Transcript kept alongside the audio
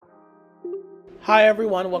Hi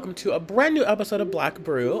everyone, welcome to a brand new episode of Black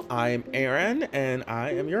Brew. I'm Aaron and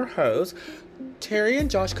I am your host. Terry and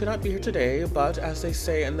Josh could not be here today, but as they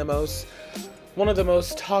say in one of the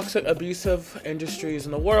most toxic, abusive industries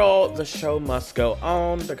in the world, the show must go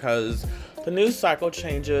on because the news cycle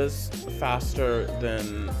changes faster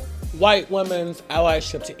than white women's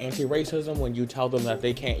allyship to anti-racism when you tell them that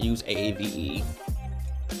they can't use AAVE.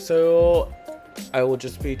 So I will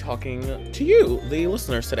just be talking to you, the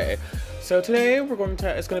listeners, today. So today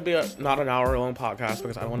it's going to be not an hour long podcast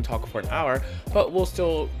because I don't want to talk for an hour, but we'll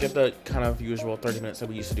still get the kind of usual 30 minutes that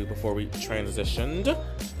we used to do before we transitioned.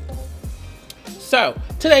 So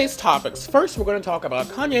today's topics. First, we're going to talk about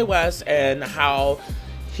Kanye West and how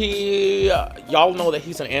y'all know that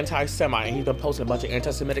he's an anti-Semite and he's been posting a bunch of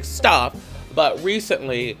anti-Semitic stuff, but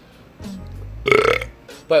recently,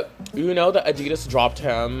 you know that Adidas dropped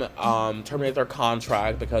him, terminated their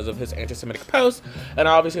contract because of his anti-Semitic posts, and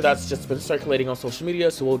obviously that's just been circulating on social media,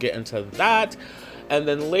 so we'll get into that. And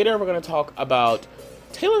then later we're going to talk about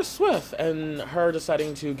Taylor Swift and her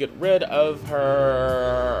deciding to get rid of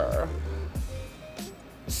her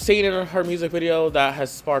scene in her music video that has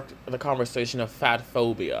sparked the conversation of fat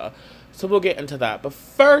phobia. So we'll get into that. But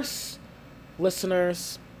first,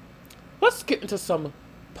 listeners, let's get into some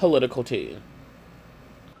political tea.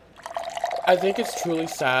 I think it's truly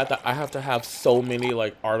sad that I have to have so many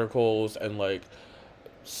articles and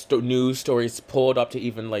news stories pulled up to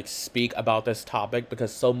even speak about this topic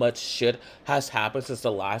because so much shit has happened since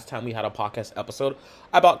the last time we had a podcast episode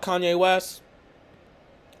about Kanye West.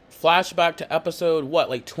 Flashback to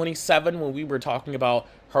episode 27 when we were talking about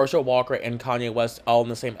Herschel Walker and Kanye West all in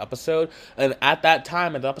the same episode, and at that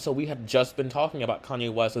time in the episode we had just been talking about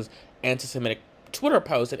Kanye West's anti-Semitic Twitter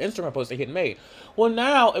post and Instagram post that he had made. Well,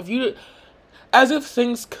 now as if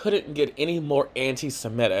things couldn't get any more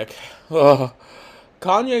anti-Semitic.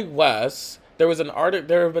 Kanye West, there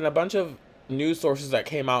have been a bunch of news sources that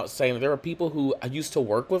came out saying that there were people who used to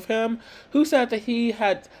work with him who said that he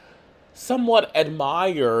had somewhat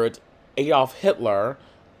admired Adolf Hitler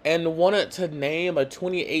and wanted to name a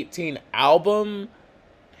 2018 album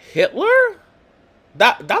Hitler?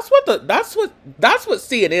 That's what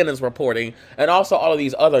CNN is reporting, and also all of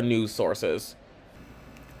these other news sources.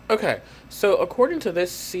 Okay, so according to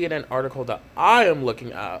this CNN article that I am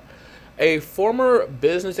looking at, a former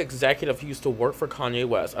business executive who used to work for Kanye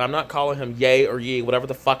West, and I'm not calling him Ye or Ye, whatever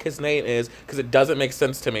the fuck his name is, because it doesn't make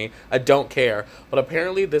sense to me. I don't care. But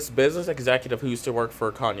apparently this business executive who used to work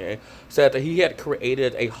for Kanye said that he had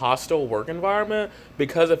created a hostile work environment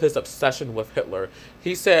because of his obsession with Hitler.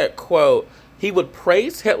 He said, quote, he would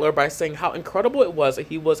praise Hitler by saying how incredible it was that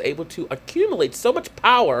he was able to accumulate so much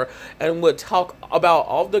power and would talk about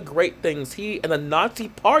all the great things he and the Nazi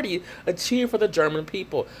party achieved for the German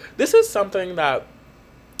people. This is something that,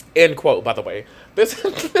 end quote, by the way, this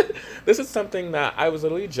this is something that I was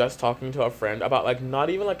literally just talking to a friend about,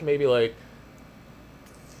 not even maybe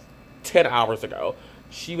 10 hours ago.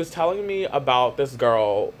 She was telling me about this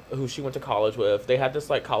girl who she went to college with. They had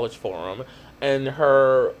this college forum, and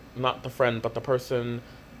her, not the friend, but the person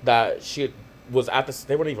that she was at this,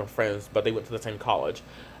 they weren't even friends, but they went to the same college.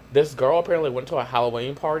 This girl apparently went to a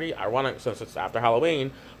Halloween party, ironic since it's after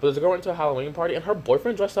Halloween, but this girl went to a Halloween party and her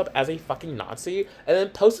boyfriend dressed up as a fucking Nazi and then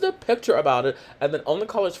posted a picture about it, and then on the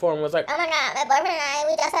college forum was like, oh my god, my boyfriend and I,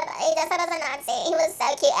 he dressed up as a Nazi. He was so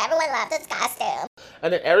cute. Everyone loved his costume.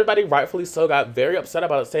 And then everybody rightfully so got very upset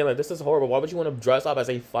about it, saying this is horrible. Why would you want to dress up as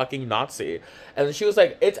a fucking Nazi? And then she was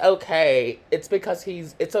like, it's okay. It's because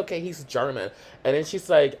it's okay. He's German. And then she's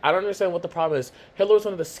like, I don't understand what the problem is. Hitler was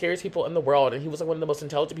one of the scariest people in the world, and he was one of the most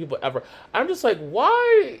intelligent people ever. I'm just like,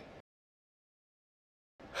 why?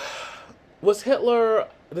 Was Hitler,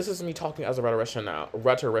 this is me talking as a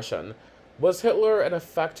rhetorician. Was Hitler an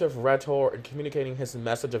effective rhetor in communicating his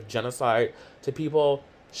message of genocide to people?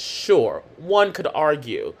 Sure, one could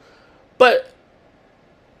argue. But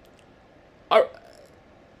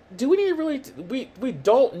do we need really we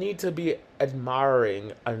don't need to be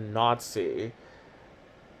admiring a Nazi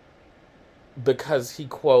because he,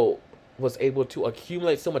 quote, was able to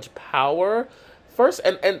accumulate so much power. First,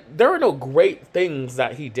 and there are no great things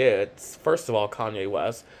that he did. First of all, Kanye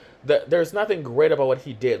West, there's nothing great about what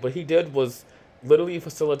he did. What he did was literally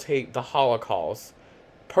facilitate the Holocaust,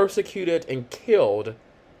 persecuted and killed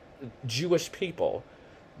Jewish people.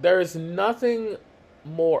 There is nothing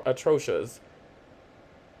more atrocious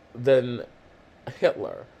than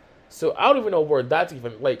Hitler. So I don't even know where that's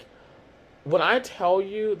even when I tell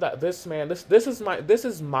you that this man, this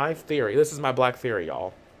is my theory. This is my black theory,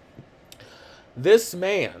 y'all. This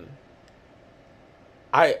man,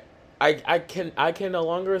 I can no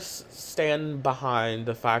longer stand behind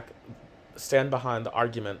the fact stand behind the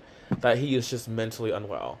argument that he is just mentally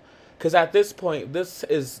unwell. Because at this point,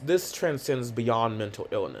 this transcends beyond mental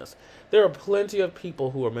illness. There are plenty of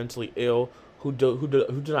people who are mentally ill who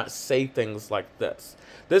do not say things like this.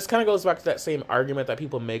 This kind of goes back to that same argument that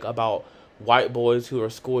people make about white boys who are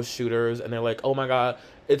school shooters, and they're like, "Oh my God,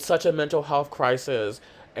 it's such a mental health crisis,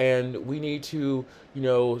 and we need to,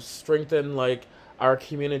 strengthen like our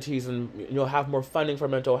communities and have more funding for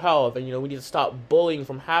mental health, and we need to stop bullying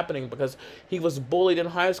from happening because he was bullied in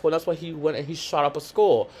high school. And that's why he went and he shot up a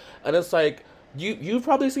school." And it's like you've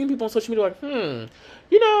probably seen people on social media like,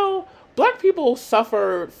 black people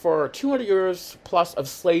suffered for 200 years plus of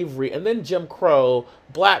slavery, and then Jim Crow,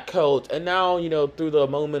 black coats, and now, through the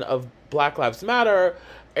moment of Black Lives Matter,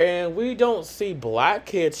 and we don't see black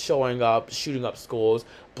kids showing up, shooting up schools.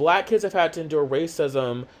 Black kids have had to endure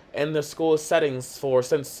racism in the school settings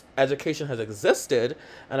since education has existed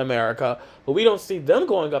in America, but we don't see them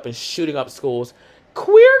going up and shooting up schools.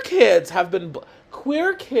 Queer kids have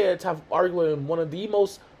argued one of the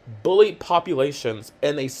most bullied populations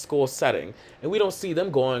in a school setting, and we don't see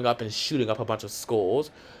them going up and shooting up a bunch of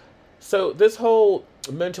schools. So this whole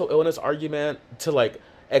mental illness argument to like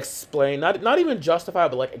explain, not even justify,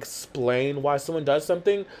 but like explain why someone does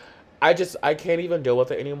something, I can't even deal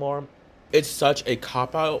with it anymore. It's such a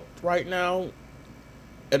cop out right now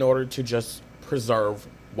in order to just preserve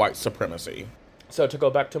white supremacy. So to go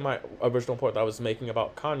back to my original point that I was making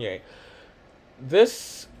about Kanye,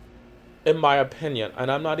 this, in my opinion, and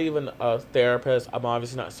I'm not even a therapist, I'm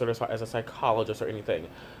obviously not certified as a psychologist or anything,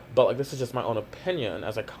 but like this is just my own opinion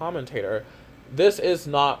as a commentator, this is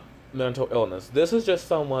not mental illness. This is just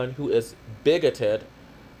someone who is bigoted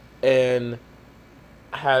and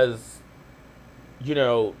has,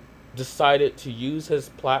 decided to use his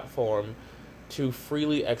platform to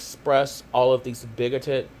freely express all of these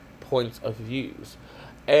bigoted points of views.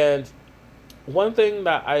 And one thing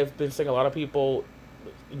that I've been seeing a lot of people,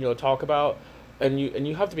 talk about, and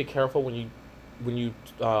you have to be careful when you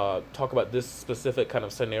talk about this specific kind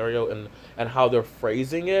of scenario and how they're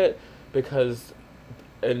phrasing it, because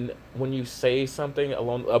and when you say something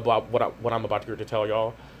along about what I'm about to tell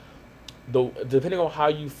y'all, depending on how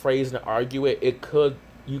you phrase and argue it,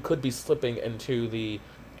 you could be slipping into the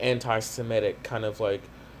anti-Semitic kind of like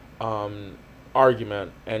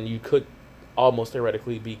argument, and you could almost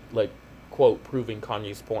theoretically be like, quote, proving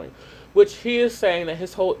Kanye's point, which he is saying that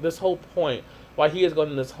this whole point why he is going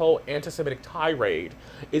on this whole anti-Semitic tirade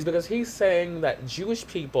is because he's saying that Jewish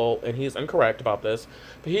people, and he's incorrect about this,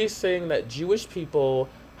 but he's saying that Jewish people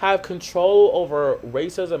have control over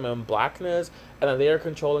racism and blackness, and that they are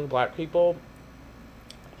controlling black people.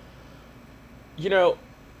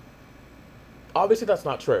 Obviously that's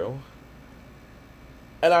not true.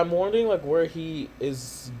 And I'm wondering like where he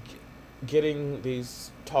is getting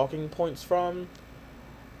these talking points from,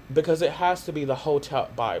 because it has to be the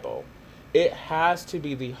Hotep Bible. It has to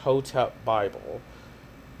be the Hotep Bible,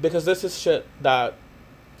 because this is shit that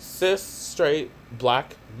cis, straight,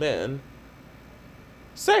 black men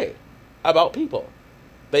say about people.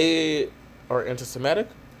 They are anti-Semitic,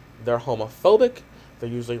 they're homophobic, they're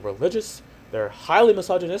usually religious, they're highly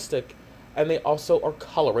misogynistic, and they also are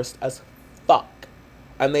colorist as fuck.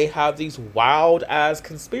 And they have these wild-ass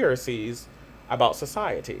conspiracies about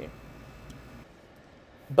society.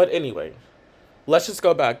 But anyway, let's just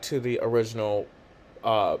go back to the original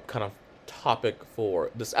kind of topic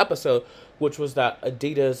for this episode, which was that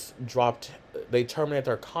Adidas they terminated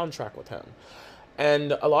their contract with him.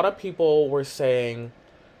 And a lot of people were saying,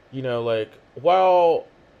 well,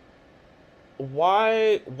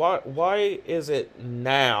 why is it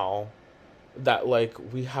now that like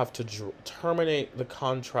we have to terminate the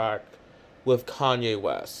contract with Kanye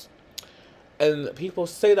West? And people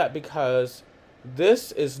say that because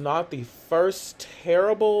this is not the first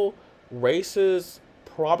terrible, racist,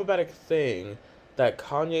 problematic thing that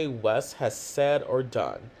Kanye West has said or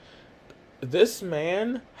done. This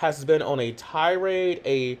man has been on a tirade,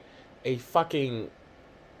 a fucking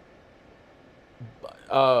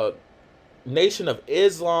Nation of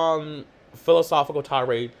Islam philosophical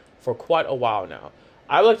tirade for quite a while now.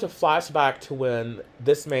 I like to flash back to when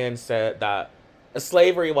this man said that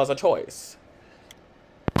slavery was a choice.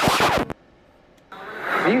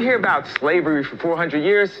 You hear about slavery for 400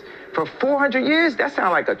 years. For 400 years, that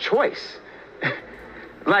sounds like a choice.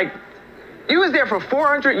 Like, you was there for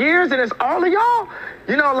 400 years and it's all of y'all?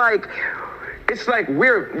 It's like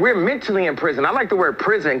we're mentally in prison. I like the word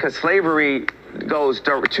prison because slavery goes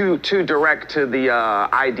too direct to the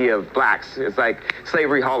idea of blacks. It's like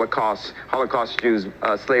slavery, Holocaust Jews,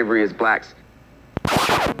 slavery is blacks.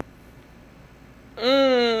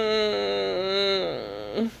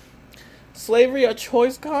 Slavery a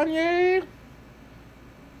choice, Kanye?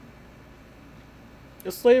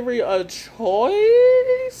 Is slavery a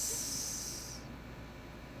choice?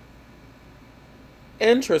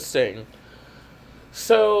 Interesting.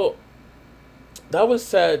 So, that was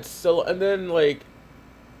said. So, and then, like,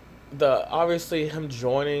 obviously him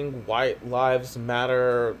joining White Lives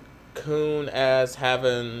Matter, Coon as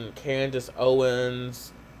having Candace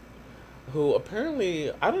Owens, who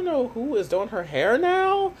apparently, I don't know who is doing her hair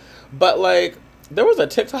now, but like, there was a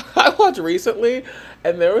TikTok I watched recently,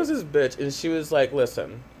 and there was this bitch, and she was like,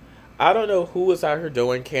 listen, I don't know who was out here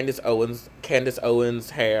doing Candace Owens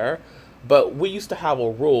hair, but we used to have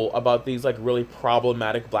a rule about these like really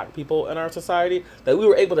problematic black people in our society that we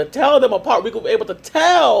were able to tell them apart. We were able to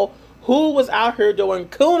tell who was out here doing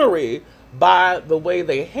coonery by the way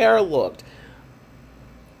their hair looked.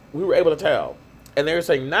 We were able to tell. And they're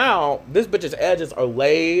saying now this bitch's edges are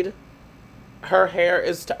laid. Her hair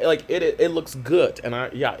is like it looks good, and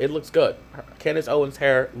it looks good. Candace Owens'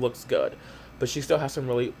 hair looks good, but she still has some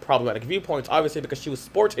really problematic viewpoints, obviously because she was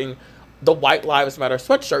sporting the White Lives Matter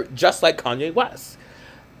sweatshirt just like Kanye West.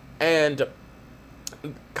 And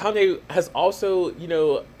Kanye has also,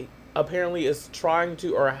 apparently is trying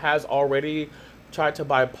to, or has already tried to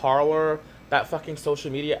buy Parler, that fucking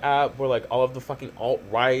social media app where like all of the fucking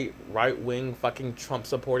alt-right, right-wing fucking Trump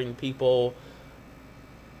supporting people,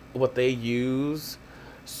 what they use.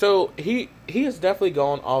 So he has definitely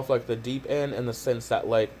gone off like the deep end in the sense that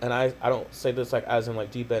like, and I don't say this like as in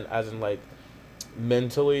like deep end as in like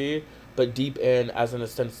mentally, but deep end as in a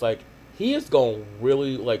sense like he is going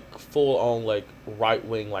really like full on like right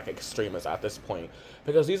wing like extremists at this point,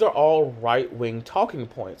 because these are all right wing talking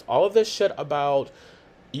points. All of this shit about,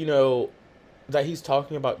 that he's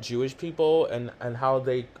talking about Jewish people and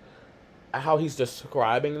how he's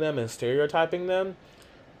describing them and stereotyping them.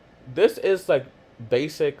 This is like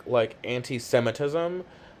basic like anti-Semitism,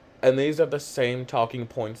 and these are the same talking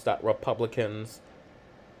points that Republicans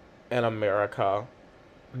in America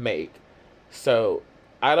make. So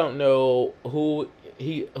I don't know who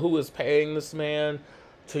is paying this man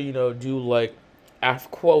to do like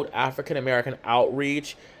quote African American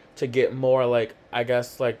outreach to get more like, I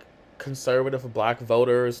guess, like conservative black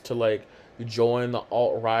voters to like join the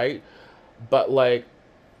alt-right. But like,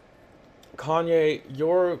 Kanye,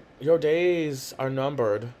 your days are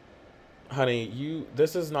numbered, honey.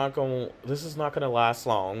 This is not gonna last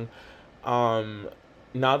long.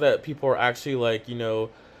 Now that people are actually like,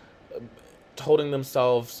 holding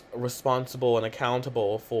themselves responsible and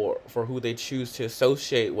accountable for who they choose to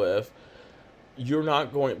associate with, you're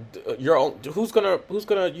not going. Who's gonna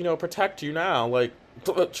protect you now? Like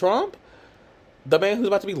Trump, the man who's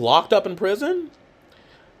about to be locked up in prison.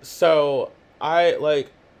 So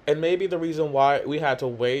and maybe the reason why we had to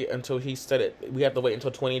wait until he said it, we had to wait until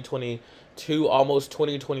 2022, almost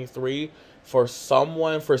 2023, for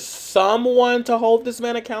someone to hold this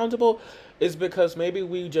man accountable, is because maybe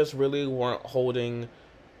we just really weren't holding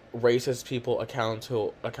racist people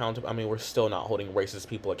accountable. I mean, we're still not holding racist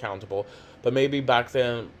people accountable, but maybe back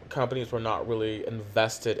then companies were not really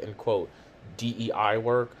invested in quote DEI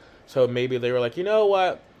work. So maybe they were like, you know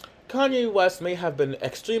what? Kanye West may have been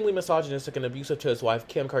extremely misogynistic and abusive to his wife,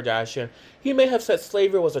 Kim Kardashian. He may have said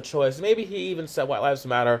slavery was a choice. Maybe he even said White Lives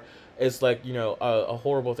Matter is like, a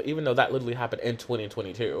horrible thing, even though that literally happened in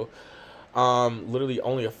 2022. Literally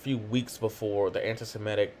only a few weeks before the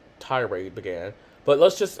anti-Semitic tirade began. But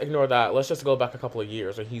let's just ignore that. Let's just go back a couple of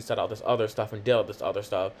years when he said all this other stuff and did all this other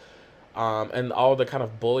stuff. And all the kind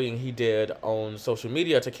of bullying he did on social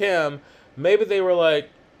media to Kim. Maybe they were like,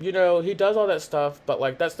 he does all that stuff, but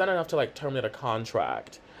like that's not enough to like terminate a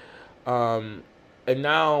contract. And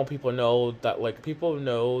now people know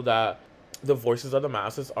that the voices of the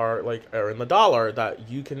masses are in the dollar, that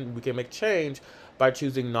we can make change by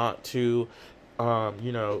choosing not to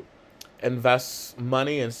invest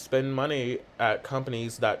money and spend money at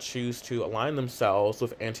companies that choose to align themselves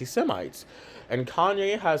with anti-Semites. And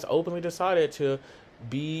Kanye has openly decided to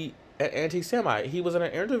be an anti-Semite. He was in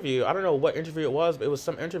an interview, I don't know what interview it was, but it was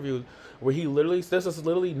some interview where this is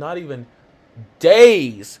literally not even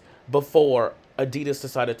days before Adidas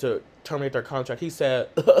decided to terminate their contract. He said,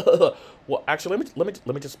 well, actually, let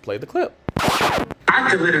me just play the clip. I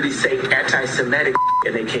could literally say anti-Semitic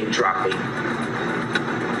and they can't drop me.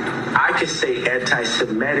 I could say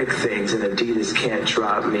anti-Semitic things and Adidas can't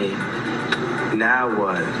drop me. Now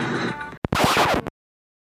what?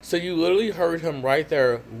 So you literally heard him right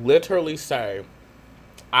there literally say,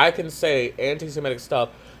 I can say anti-Semitic stuff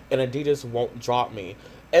and Adidas won't drop me.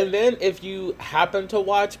 And then if you happen to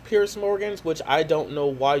watch Piers Morgan's, which I don't know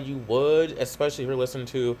why you would, especially if you're listening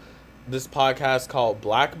to this podcast called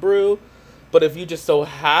Black Brew, But if you just so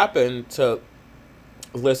happen to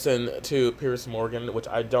listen to Piers Morgan, which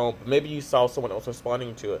I don't, but maybe you saw someone else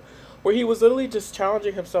responding to it, where he was literally just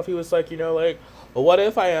challenging himself. He was like, like, well, what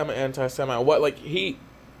if I am anti-Semite? What, like, he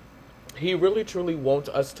really truly wants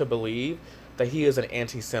us to believe that he is an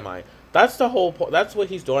anti-Semite. That's the whole point. That's what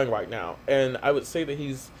he's doing right now. And I would say that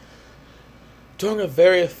he's doing a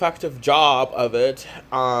very effective job of it.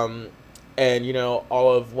 And,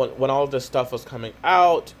 all of, when all of this stuff was coming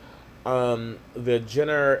out, the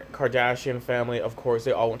Jenner Kardashian family, of course,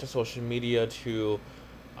 they all went to social media to,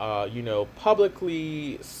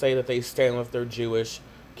 publicly say that they stand with their Jewish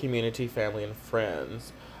community, family, and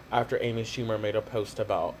friends after Amy Schumer made a post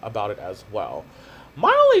about it as well.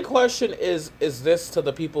 My only question is this to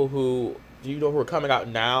the people who, who are coming out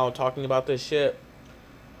now talking about this shit.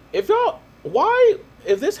 If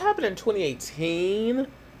this happened in 2018,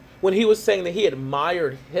 when he was saying that he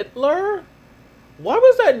admired Hitler, why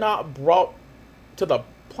was that not brought to the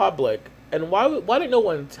public? And why didn't no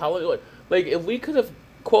one tell it? Like, if we could have,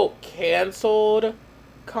 quote, canceled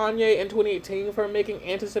Kanye in 2018 for making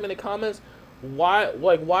anti-Semitic comments,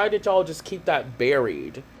 why did y'all just keep that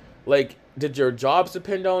buried? Like, did your jobs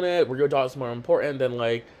depend on it? Were your jobs more important than,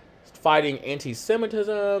 like, fighting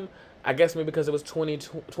anti-Semitism? I guess maybe because it was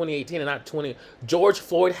 2018 and not 20. George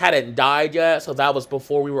Floyd hadn't died yet, so that was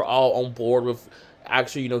before we were all on board with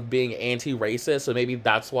actually, being anti-racist. So maybe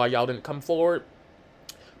that's why y'all didn't come forward.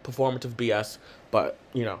 Performative BS, but,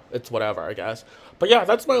 it's whatever, I guess. But yeah,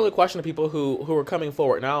 that's my only question to people who are coming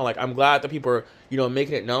forward now. Like, I'm glad that people are,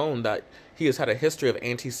 making it known that he has had a history of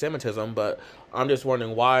anti-Semitism, but I'm just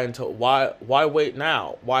wondering why wait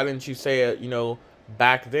now? Why didn't you say it,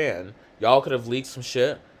 back then? Y'all could have leaked some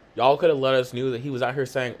shit. Y'all could have let us know that he was out here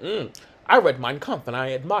saying, I read Mein Kampf and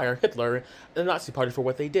I admire Hitler and the Nazi Party for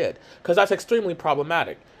what they did. Because that's extremely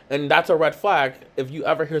problematic. And that's a red flag if you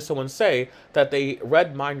ever hear someone say that they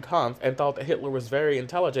read Mein Kampf and thought that Hitler was very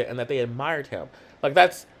intelligent and that they admired him. Like,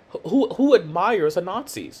 that's... Who admires the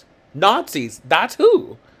Nazis? Nazis! That's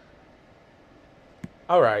who!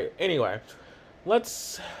 Alright, anyway.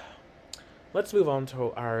 Let's move on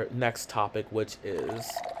to our next topic, which is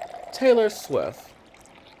Taylor Swift.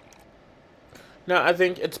 Now, I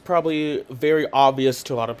think it's probably very obvious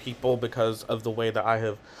to a lot of people because of the way that I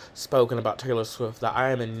have spoken about Taylor Swift that I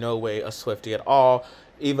am in no way a Swiftie at all.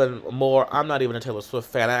 Even more, I'm not even a Taylor Swift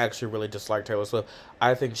fan. I actually really dislike Taylor Swift.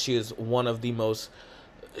 I think she is one of the most...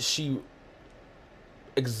 She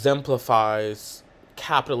exemplifies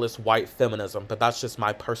capitalist white feminism, but that's just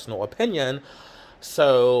my personal opinion.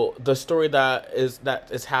 So the story that is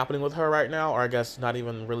happening with her right now, or I guess not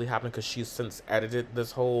even really happening because she's since edited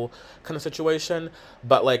this whole kind of situation,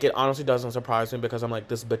 but like it honestly doesn't surprise me because I'm like,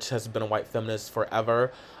 this bitch has been a white feminist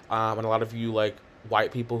forever, and a lot of you like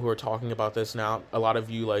white people who are talking about this now, a lot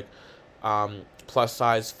of you like plus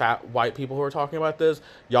size fat white people who are talking about this,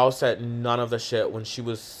 y'all said none of the shit when she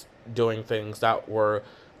was doing things that were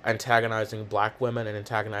antagonizing black women and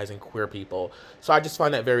antagonizing queer people. So I just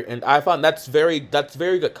find that and I found that's very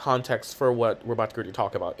good context for what we're about to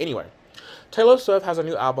talk about. Anyway, Taylor Swift has a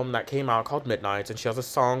new album that came out called Midnights, and she has a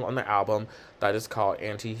song on the album that is called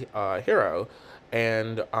Anti-Hero.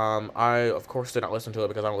 And I, of course, did not listen to it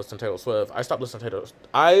because I don't listen to Taylor Swift. I stopped listening to Taylor Swift.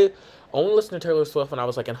 I only listened to Taylor Swift when I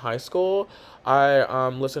was, like, in high school. I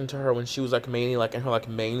listened to her when she was, like, mainly, like, in her, like,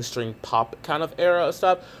 mainstream pop kind of era of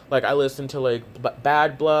stuff. Like, I listened to, like,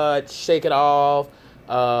 Bad Blood, Shake It Off,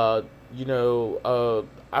 I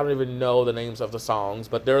don't even know the names of the songs,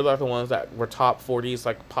 but they're, like, the ones that were top 40s,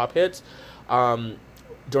 like, pop hits.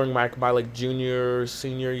 During my like, junior,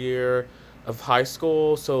 senior year of high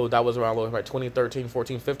school, so that was around like 2013,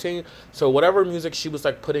 14, 15. So whatever music she was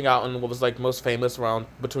like putting out and what was like most famous around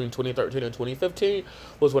between 2013 and 2015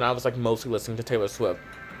 was when I was like mostly listening to Taylor Swift.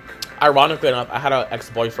 Ironically enough, I had an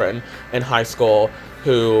ex-boyfriend in high school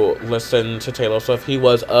who listened to Taylor Swift. He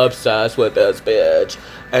was obsessed with this bitch.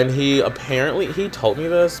 And he told me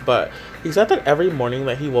this, but he said that every morning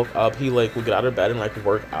that he woke up, he like would get out of bed and like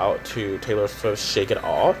work out to Taylor Swift's Shake It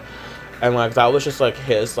Off. And, like, that was just, like,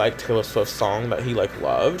 his, like, Taylor Swift song that he, like,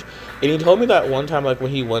 loved. And he told me that one time, like,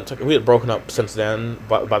 when he went to... We had broken up since then,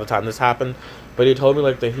 by the time this happened. But he told me,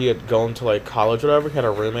 like, that he had gone to, like, college or whatever. He had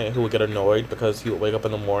a roommate who would get annoyed because he would wake up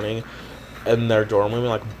in the morning in their dorm room and,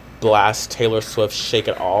 like, blast Taylor Swift Shake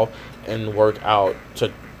It Off and work out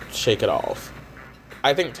to Shake It Off.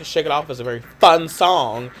 I think Shake It Off is a very fun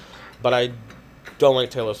song, but I don't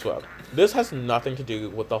like Taylor Swift. This has nothing to do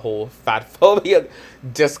with the whole fat phobia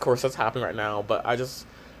discourse that's happening right now, but I just,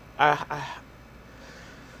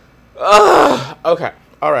 okay,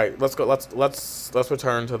 all right, let's go. Let's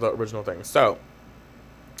return to the original thing. So,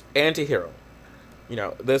 Anti-Hero.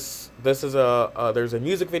 this is there's a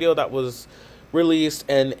music video that was released,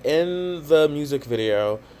 and in the music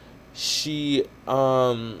video, she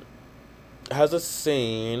has a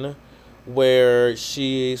scene where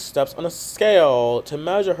she steps on a scale to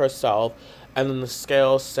measure herself, and then the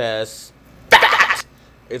scale says fat.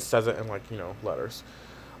 It says it in letters,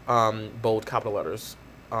 bold capital letters,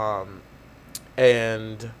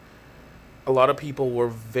 and a lot of people were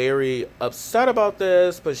very upset about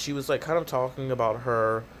this, but she was kind of talking about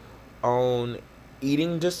her own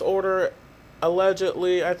eating disorder,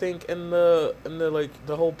 allegedly. I think in the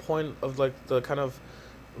whole point of the kind of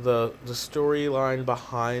the storyline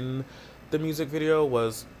behind the music video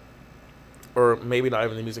was, or maybe not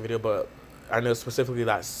even the music video, but I know specifically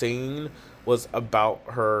that scene was about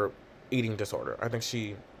her eating disorder. I think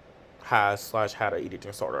she had an eating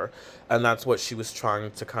disorder, and that's what she was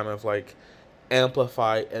trying to kind of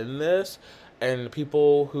amplify in this. And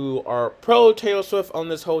people who are pro Taylor Swift on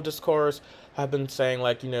this whole discourse have been saying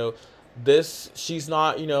she's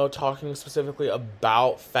not talking specifically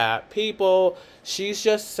about fat people. She's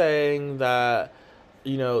just saying that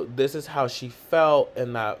this is how she felt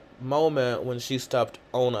in that moment when she stepped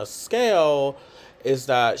on a scale, is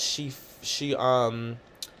that she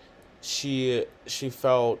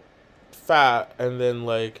felt fat, and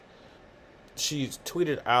then she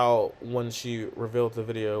tweeted out when she revealed the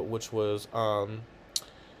video, which was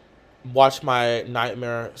watch my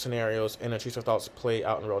nightmare scenarios and intrusive thoughts play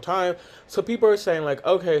out in real time. So people are saying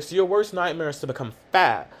okay, so your worst nightmare is to become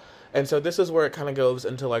fat. And so this is where it kind of goes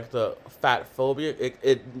into the fat phobia.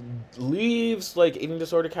 It leaves eating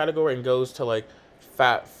disorder category and goes to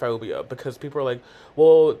fat phobia, because people are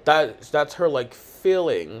well, that's her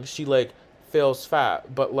feeling. She feels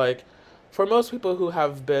fat. But for most people who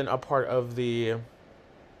have been a part of the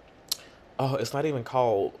it's not even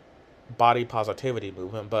called body positivity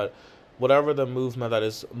movement, but whatever the movement that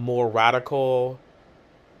is more radical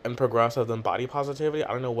and progressive than body positivity,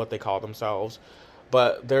 I don't know what they call themselves,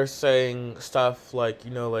 but they're saying stuff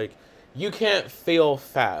you can't feel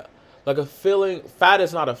fat. A feeling, fat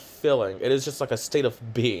is not a feeling. It is just a state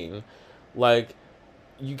of being.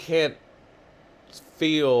 You can't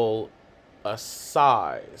feel a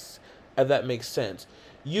size, if that makes sense.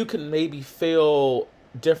 You can maybe feel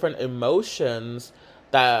different emotions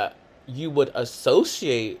that you would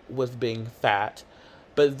associate with being fat,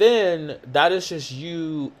 but then that is just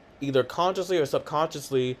you either consciously or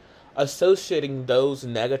subconsciously associating those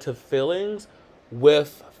negative feelings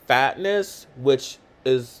with fatness, which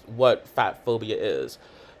is what fat phobia is.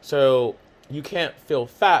 So you can't feel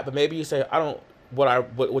fat, but maybe you say, I don't,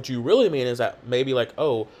 what you really mean is that maybe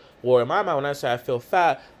oh, well, in my mind, when I say I feel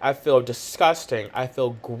fat, I feel disgusting, I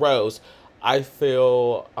feel gross, I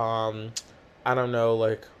feel I don't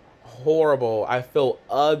know, horrible, I feel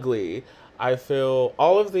ugly, I feel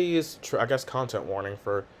all of these, I guess content warning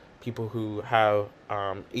for people who have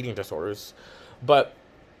eating disorders, but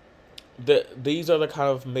these are the kind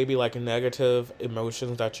of maybe negative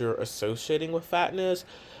emotions that you're associating with fatness.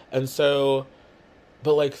 And so,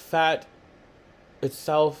 but fat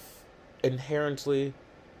itself inherently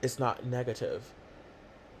is not negative.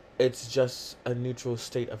 It's just a neutral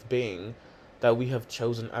state of being that we have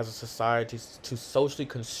chosen as a society to socially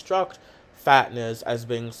construct fatness as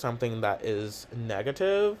being something that is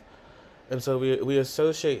negative. And so we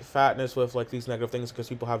associate fatness with these negative things because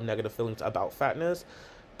people have negative feelings about fatness.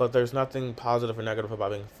 But there's nothing positive or negative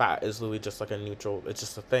about being fat. It's literally just a neutral, it's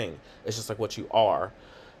just a thing. It's just what you are.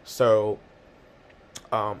 So,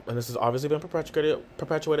 and this has obviously been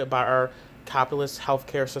perpetuated by our capitalist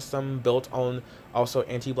healthcare system built on also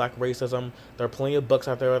anti-black racism. There are plenty of books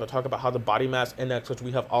out there that talk about how the body mass index, which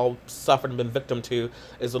we have all suffered and been victim to,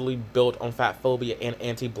 is literally built on fat phobia and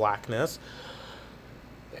anti-blackness.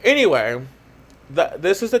 Anyway,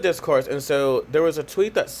 this is the discourse, and so there was a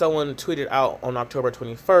tweet that someone tweeted out on October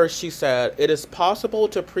 21st. She said, "It is possible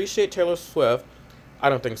to appreciate Taylor Swift." I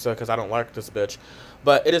don't think so, because I don't like this bitch.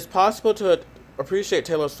 But it is possible to appreciate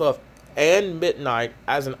Taylor Swift and Midnight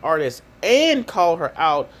as an artist and call her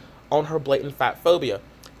out on her blatant fat phobia.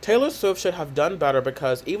 Taylor Swift should have done better,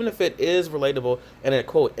 because even if it is relatable and a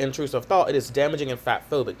quote intrusive thought, it is damaging and fat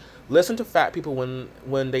phobic. Listen to fat people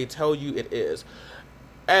when they tell you it is.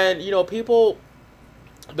 And people,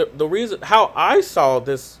 the reason how I saw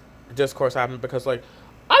this discourse happen, because I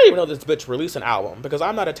didn't even know this bitch released an album, because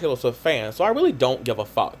I'm not a Taylor Swift fan, so I really don't give a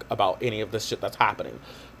fuck about any of this shit that's happening.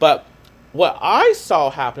 But what I saw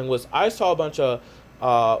happening was I saw a bunch of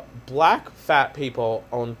black fat people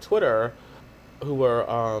on Twitter who were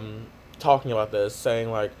talking about this, saying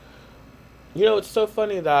it's so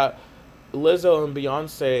funny that Lizzo and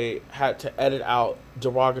Beyonce had to edit out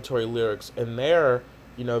derogatory lyrics in their,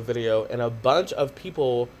 video, and a bunch of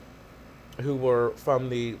people who were from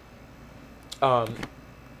the, um,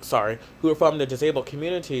 who were from the disabled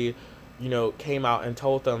community, came out and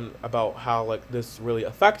told them about how like this really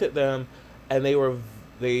affected them, and they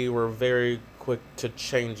were very quick to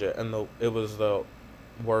change it, and it was the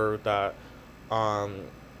word that, um,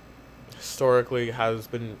 historically has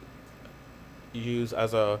been used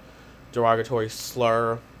as a derogatory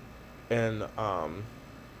slur in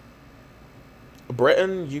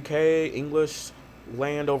Britain, UK, English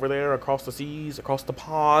land over there, across the seas, across the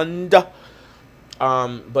pond.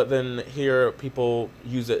 But then here, people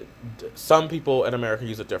use it. Some people in America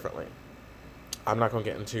use it differently. I'm not going to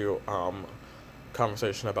get into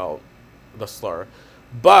conversation about the slur,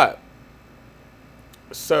 but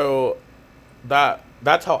so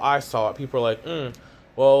that's how I saw it. People are like,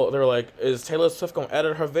 well, they're like, is Taylor Swift gonna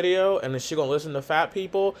edit her video, and is she gonna listen to fat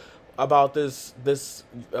people about this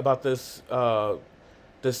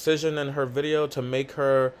decision in her video to make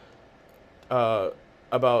her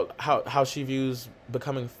about how she views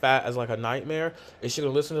becoming fat as like a nightmare? Is she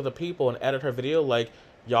gonna listen to the people and edit her video like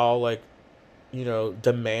y'all like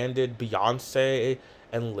demanded Beyonce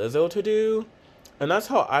and Lizzo to do? And that's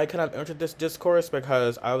how I kind of entered this discourse,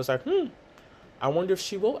 because I was like, I wonder if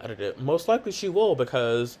she will edit it. Most likely she will,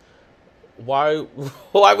 because why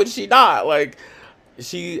why would she not? Like,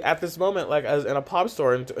 she, at this moment, like, as in a pop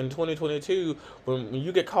star in 2022, when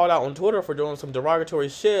you get called out on Twitter for doing some derogatory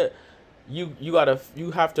shit, you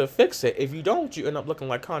have to fix it. If you don't, you end up looking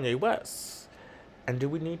like Kanye West. And do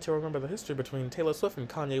we need to remember the history between Taylor Swift and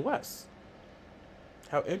Kanye West?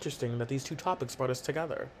 How interesting that these two topics brought us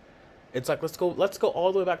together. It's like, let's go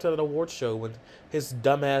all the way back to that award show when his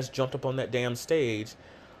dumbass jumped up on that damn stage.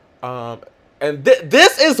 And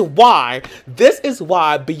this is why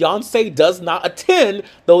Beyonce does not attend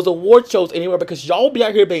those award shows anymore, because y'all be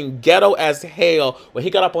out here being ghetto as hell when he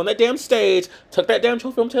got up on that damn stage, took that damn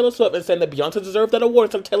trophy from Taylor Swift, and said that Beyonce deserved that award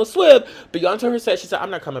instead of Taylor Swift. Beyonce she said, I'm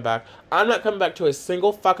not coming back. I'm not coming back to a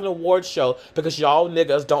single fucking award show because y'all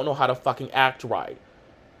niggas don't know how to fucking act right.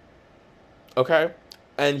 Okay?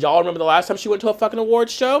 And y'all remember the last time she went to a fucking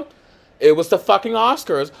awards show? It was the fucking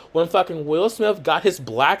Oscars, when fucking Will Smith got his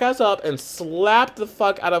black ass up and slapped the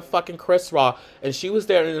fuck out of fucking Chris Rock. And she was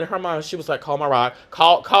there, and in her mind, she was like, call my ride.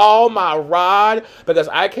 Call my ride, because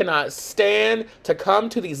I cannot stand to come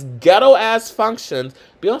to these ghetto ass functions.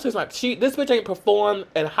 Beyonce's like, this bitch ain't performed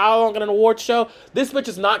in how long at an award show? This bitch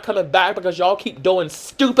is not coming back because y'all keep doing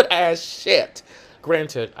stupid ass shit.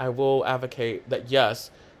 Granted, I will advocate that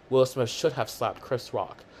yes, Will Smith should have slapped Chris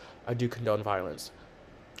Rock. I do condone violence.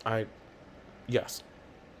 Yes.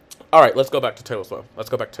 All right, let's go back to Taylor Swift.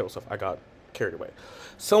 I got carried away.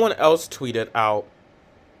 Someone else tweeted out,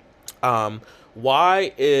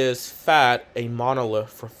 why is fat a monolith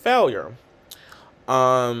for failure?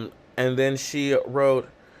 And then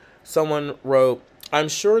someone wrote, I'm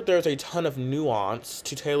sure there's a ton of nuance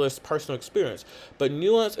to Taylor's personal experience, but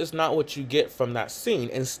nuance is not what you get from that scene.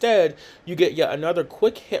 Instead, you get yet another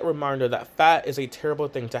quick hit reminder that fat is a terrible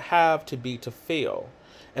thing to have, to be, to feel.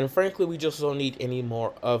 And frankly, we just don't need any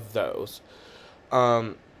more of those.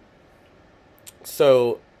 And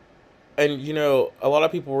a lot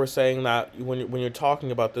of people were saying that when you're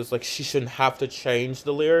talking about this, like, she shouldn't have to change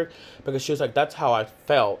the lyric, because she was like, that's how I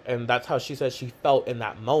felt, and that's how she said she felt in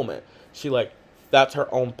that moment. She, like, that's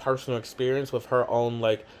her own personal experience with her own,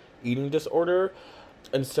 like, eating disorder.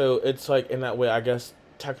 And so it's, like, in that way, I guess,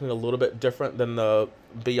 technically a little bit different than the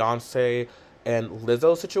Beyonce and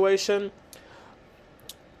Lizzo situation.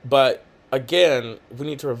 But, again, we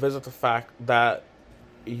need to revisit the fact that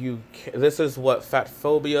this is what fat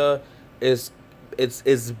phobia is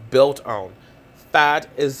built on. Fat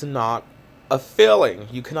is not a feeling.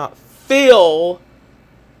 You cannot feel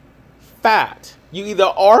fat. You either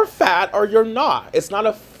are fat or you're not. It's not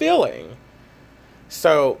a feeling.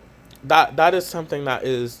 So that is something that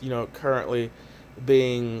is, currently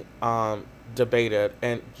being debated.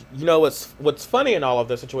 And what's funny in all of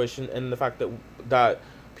this situation, and the fact that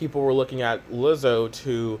people were looking at Lizzo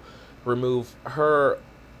to remove her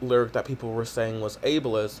lyric that people were saying was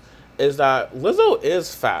ableist, is that Lizzo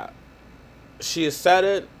is fat. She has said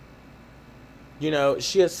it.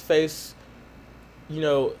 She has faced,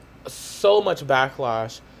 so much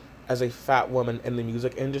backlash as a fat woman in the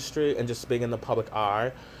music industry and just being in the public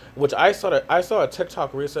eye, which I saw a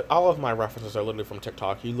TikTok recent. All of my references are literally from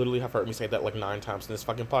TikTok. You literally have heard me say that like 9 times in this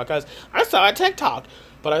fucking podcast. I saw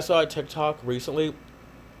a TikTok recently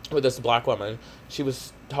with this black woman. She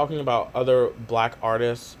was talking about other black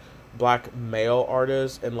artists, black male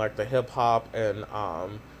artists in like the hip hop and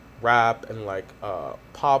rap and like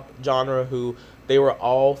pop genre who they were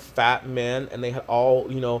all fat men, and they had all,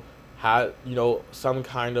 had, some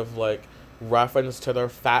kind of like reference to their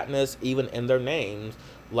fatness even in their names,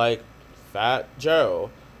 like Fat Joe,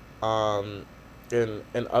 and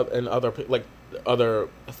other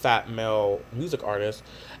fat male music artists,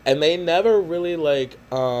 and they never really like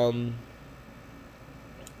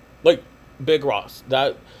Big Ross.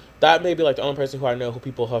 That may be like the only person who I know who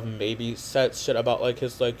people have maybe said shit about like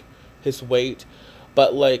his weight,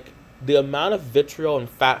 but like the amount of vitriol and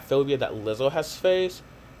fat phobia that Lizzo has faced,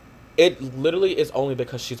 it literally is only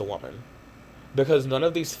because she's a woman. Because none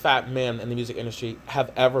of these fat men in the music industry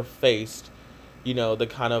have ever faced, the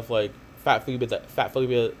kind of like fat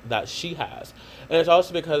phobia that she has. And it's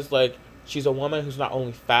also because like she's a woman who's not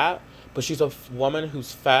only fat, but she's a woman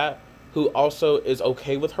who's fat who also is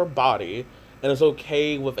okay with her body and is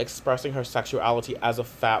okay with expressing her sexuality as a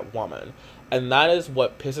fat woman. And that is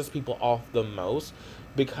what pisses people off the most,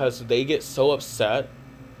 because they get so upset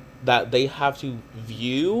that they have to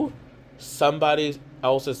view somebody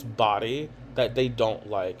else's body that they don't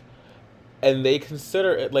like, and they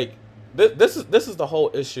consider it like this is the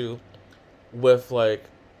whole issue with like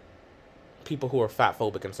people who are fat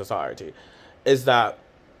phobic in society, is that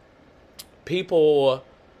people.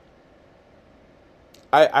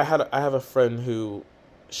 I have a friend who,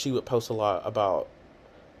 she would post a lot about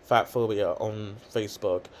fat phobia on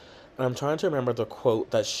Facebook, and I'm trying to remember the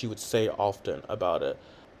quote that she would say often about it.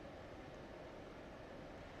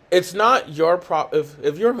 It's not your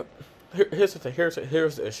if you're. Here's the thing. Here's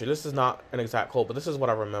the issue. This is not an exact quote, but this is what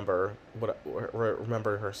I remember.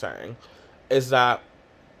 Remember her saying, is that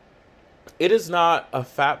it is not a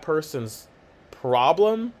fat person's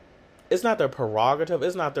problem. It's not their prerogative.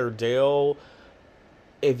 It's not their deal.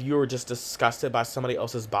 If you're just disgusted by somebody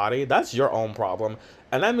else's body, that's your own problem,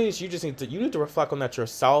 and that means you need to reflect on that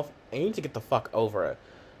yourself, and you need to get the fuck over it.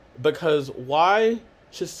 Because why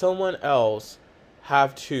should someone else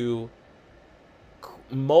have to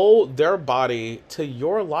mold their body to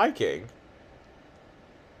your liking?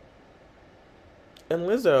 And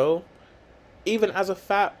Lizzo, even as a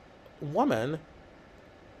fat woman,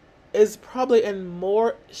 is probably in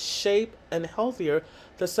more shape and healthier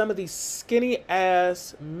than some of these skinny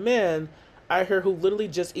ass men out here who literally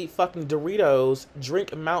just eat fucking Doritos,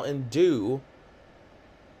 drink Mountain Dew,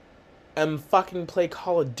 and fucking play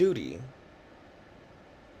Call of Duty.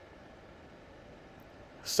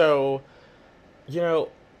 So,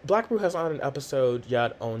 Black Brew has not an episode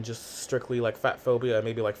yet on just strictly like fat phobia,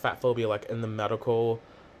 maybe like fat phobia like in the medical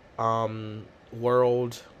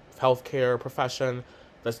world, healthcare profession.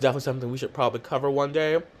 That's definitely something we should probably cover one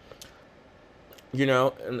day.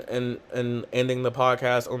 And ending the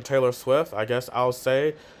podcast on Taylor Swift, I guess I'll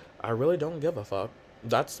say I really don't give a fuck.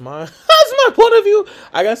 That's my point of view.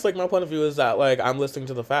 I guess like my point of view is that like I'm listening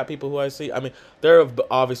to the fat people who I see. I mean, there are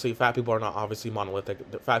obviously fat people are not obviously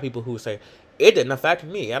monolithic. The fat people who say it didn't affect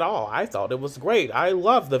me at all. I thought it was great. I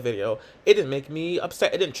loved the video. It didn't make me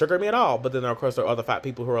upset. It didn't trigger me at all. But then of course there are other fat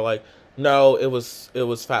people who are like, no, it was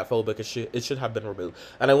fat phobic. It should have been removed.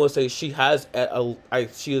 And I will say she has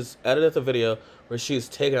edited the video where she's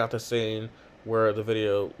taken out the scene where the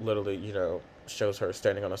video literally shows her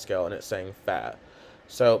standing on a scale and it's saying fat.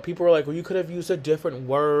 So people were like, well, you could have used a different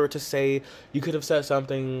word to say. You could have said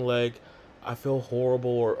something like, I feel horrible,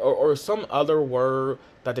 or some other word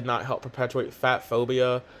that did not help perpetuate fat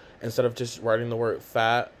phobia instead of just writing the word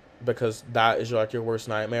fat, because that is like your worst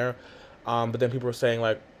nightmare. But then people were saying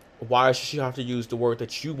like, why should she have to use the word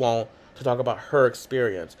that you want to talk about her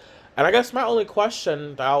experience? And I guess my only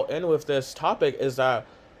question that I'll end with this topic is that,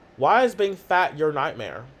 why is being fat your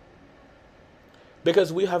nightmare?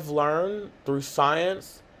 Because we have learned through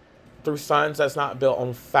science that's not built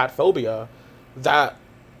on fat phobia, that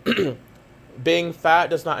being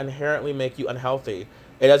fat does not inherently make you unhealthy.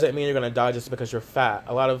 It doesn't mean you're going to die just because you're fat.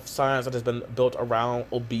 A lot of science that has been built around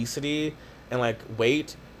obesity and like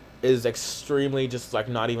weight is extremely just like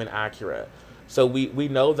not even accurate. So we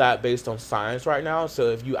know that based on science right now.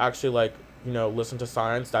 So if you actually like, listen to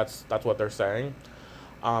science, that's what they're saying.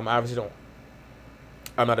 I'm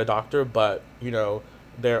not a doctor, but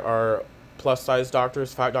there are plus size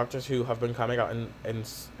doctors, fat doctors who have been coming out and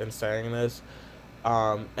saying this.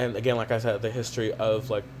 And again, like I said, the history of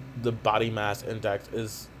like the body mass index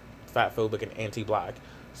is fat phobic and anti-black.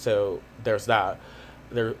 So there's that.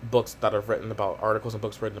 There are books that have written about, articles and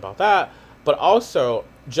books written about that. But also,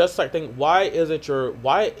 just like think, why is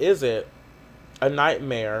it a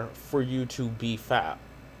nightmare for you to be fat?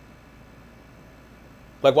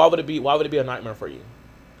 Like, why would it be a nightmare for you?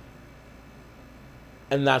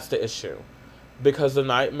 And that's the issue. Because the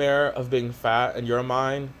nightmare of being fat in your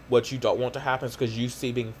mind, what you don't want to happen is because you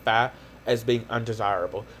see being fat as being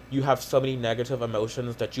undesirable. You have so many negative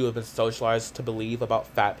emotions that you have been socialized to believe about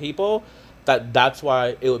fat people that's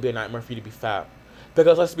why it would be a nightmare for you to be fat.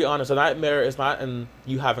 Because let's be honest, a nightmare is not in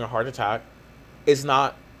you having a heart attack. It's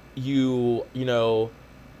not you,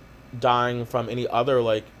 dying from any other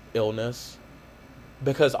like illness.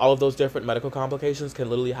 Because all of those different medical complications can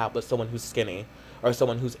literally happen with someone who's skinny or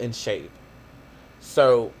someone who's in shape.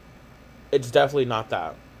 So it's definitely not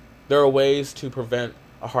that. There are ways to prevent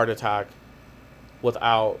a heart attack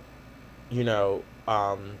without, there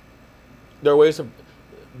are ways of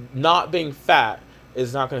not being fat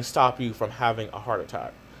is not going to stop you from having a heart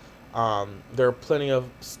attack. There are plenty of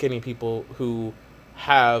skinny people who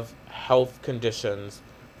have health conditions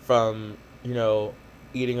from,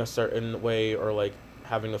 eating a certain way or like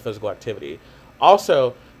having a physical activity.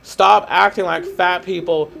 Also, stop acting like fat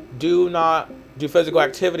people do not do physical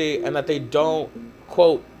activity and that they don't,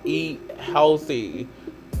 quote, eat healthy.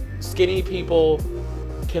 Skinny people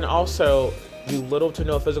can also do little to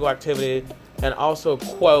no physical activity and also,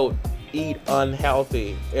 quote, eat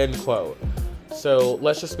unhealthy, end quote. So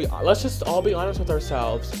let's just all be honest with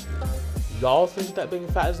ourselves. Y'all think that being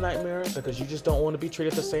fat is a nightmare because you just don't want to be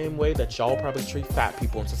treated the same way that y'all probably treat fat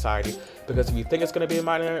people in society. Because if you think it's going to be a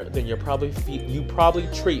nightmare, then you probably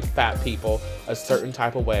treat fat people a certain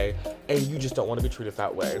type of way, and you just don't want to be treated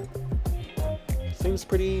that way. Seems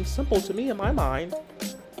pretty simple to me in my mind.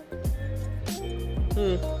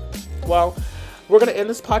 Well, we're going to end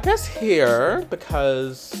this podcast here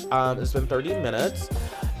because it's been 30 minutes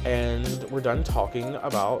and we're done talking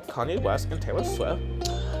about Kanye West and Taylor Swift.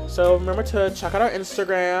 So remember to check out our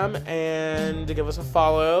Instagram and give us a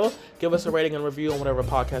follow. Give us a rating and review on whatever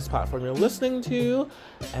podcast platform you're listening to.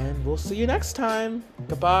 And we'll see you next time.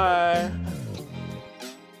 Goodbye.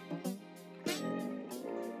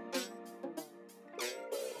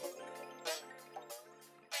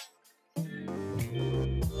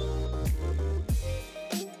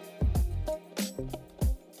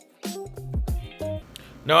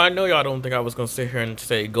 Now, I know y'all don't think I was going to sit here and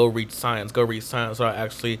say, go read science, without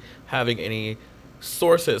actually having any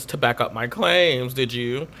sources to back up my claims, did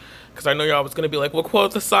you? Because I know y'all was going to be like, well,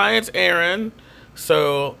 quote the science, Aaron.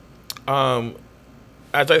 So,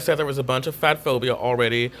 as I said, there was a bunch of fat phobia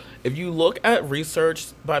already. If you look at research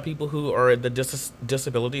by people who are in the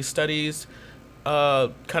disability studies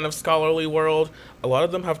kind of scholarly world, a lot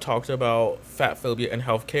of them have talked about fat phobia in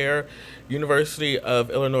healthcare. University of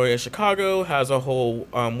Illinois in Chicago has a whole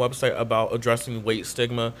website about addressing weight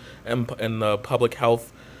stigma in the public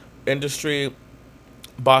health industry.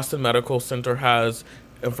 Boston Medical Center has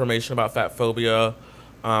information about fat phobia.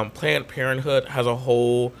 Planned Parenthood has a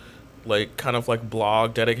whole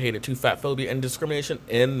blog dedicated to fat phobia and discrimination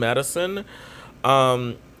in medicine.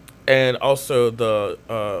 And also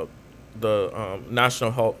the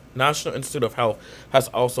National Institute of Health has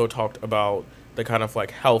also talked about the kind of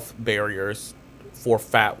health barriers for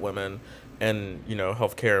fat women and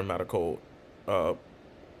healthcare and medical the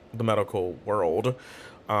medical world.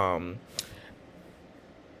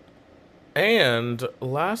 And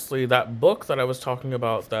lastly, that book that I was talking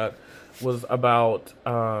about that was about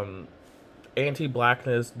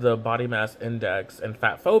anti-blackness, the body mass index, and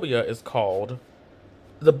fat phobia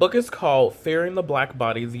the book is called Fearing the Black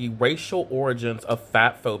Body, The Racial Origins of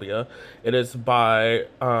Fat Phobia. It is by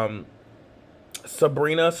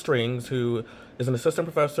Sabrina Strings, who is an assistant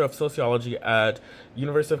professor of sociology at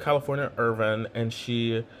University of California, Irvine, and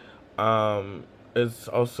she is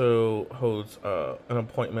also holds an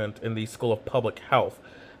appointment in the School of Public Health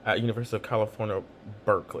at University of California,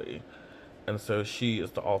 Berkeley. And so she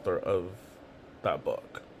is the author of that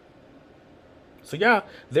book. So yeah,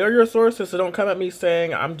 they're your sources, so don't come at me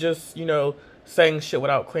saying I'm just, saying shit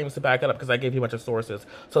without claims to back it up because I gave you a bunch of sources.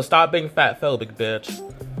 So stop being fat phobic, bitch.